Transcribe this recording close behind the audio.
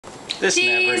This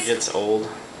cheese. never gets old.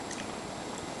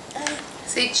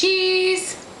 Say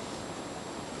cheese.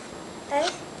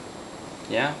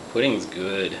 Yeah, pudding's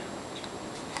good.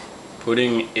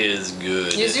 Pudding is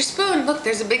good. Use your spoon. Look,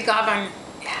 there's a big gob on.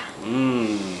 Yeah.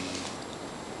 Mmm.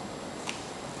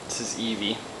 This is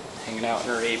Evie hanging out in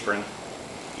her apron,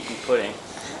 eating pudding.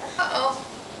 Uh-oh.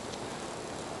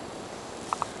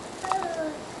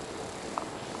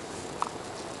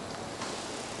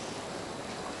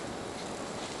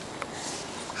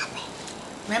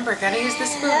 Remember, gotta use the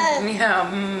spoon. Yeah.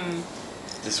 Mm.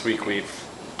 This week we've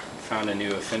found a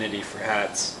new affinity for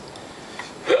hats.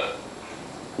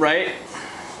 Right?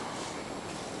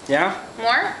 Yeah?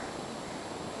 More?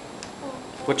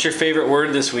 What's your favorite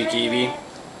word this week, Evie?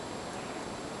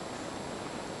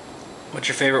 What's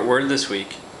your favorite word this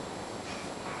week?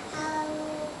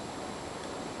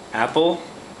 Apple?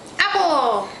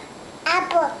 Apple.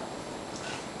 Apple.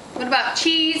 What about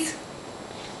cheese?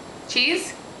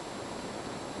 Cheese?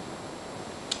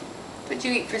 What'd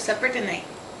you eat for supper tonight?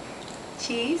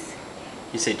 Cheese?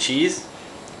 You say cheese?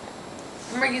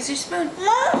 Remember, use your spoon.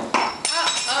 Mom.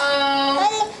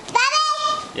 Uh-oh.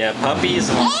 Daddy. Yeah, puppies.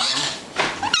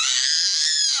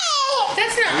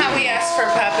 That's not how we asked for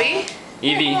puppy.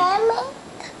 Evie,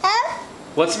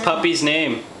 what's puppy's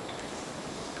name?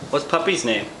 What's puppy's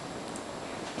name?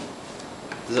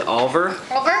 Is it Oliver?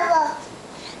 Over.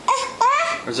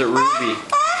 Or is it Ruby?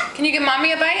 Can you give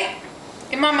mommy a bite?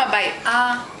 Give mama a bite.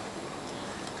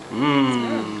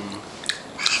 Mmm.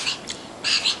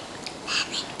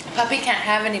 Puppy can't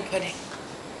have any pudding.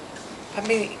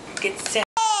 Puppy gets sick.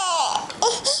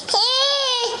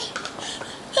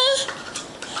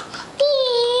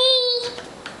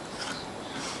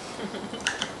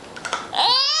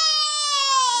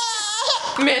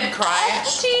 Mid-cry.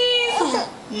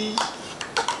 Cheese.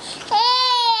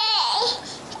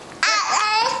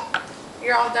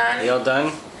 You're all done? Are you all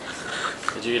done?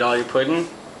 Did you eat all your pudding?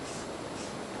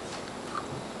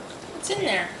 What's in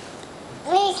there?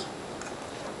 Did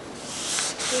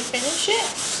we finish it?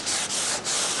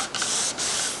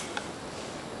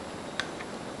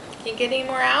 Can you get any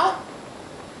more out?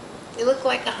 You look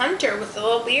like a hunter with a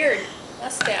little beard.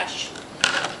 Mustache.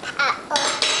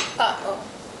 Uh-oh.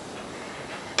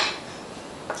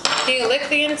 Can you lick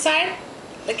the inside?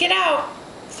 Lick it out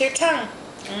with your tongue.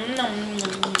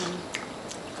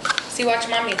 See, watch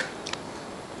mommy.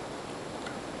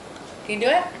 Can you do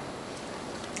it?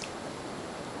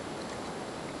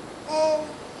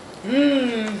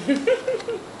 Mmm.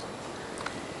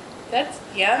 That's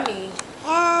yummy.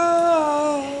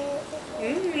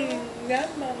 Mmm, yum.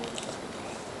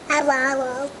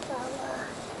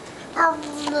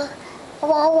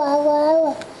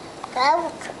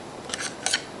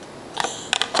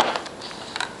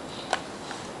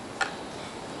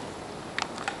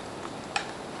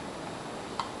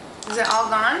 Is it all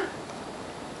gone?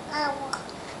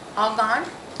 All gone?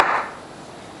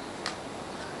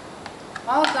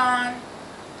 All gone.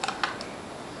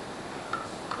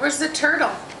 Where's the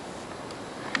turtle?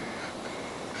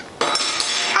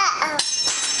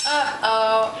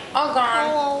 Uh-oh. All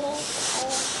gone.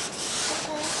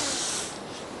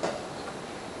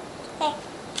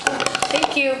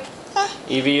 Thank you.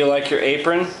 Evie, you like your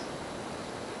apron?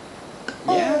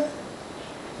 Yeah.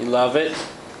 You love it?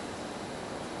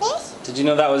 Did you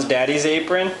know that was Daddy's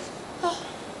apron?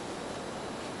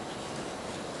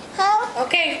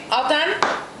 Okay, all done?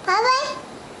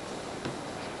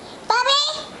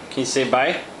 Can you say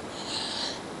bye?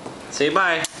 Say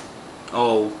bye.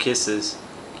 Oh, kisses.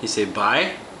 Can you say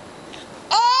bye?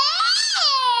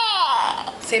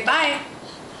 Say bye.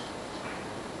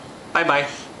 Bye-bye.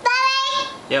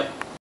 Yep.